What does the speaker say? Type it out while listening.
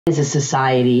As a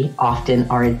society, often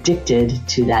are addicted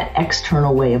to that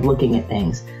external way of looking at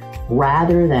things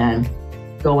rather than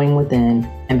going within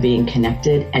and being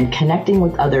connected and connecting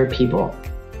with other people.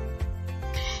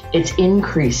 It's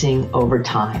increasing over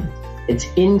time. It's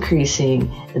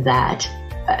increasing that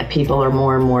people are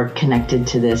more and more connected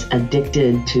to this,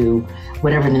 addicted to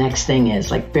whatever the next thing is,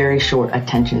 like very short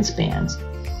attention spans.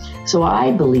 So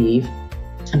I believe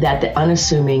that the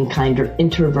unassuming kind of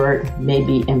introvert,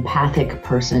 maybe empathic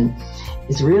person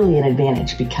is really an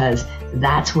advantage because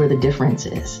that's where the difference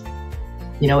is.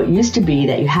 You know, it used to be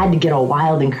that you had to get all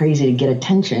wild and crazy to get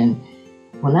attention.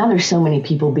 Well, now there's so many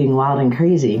people being wild and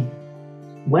crazy.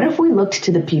 What if we looked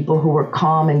to the people who were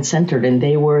calm and centered and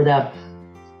they were the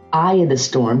eye of the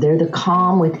storm? They're the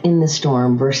calm within the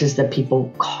storm versus the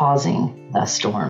people causing the storm.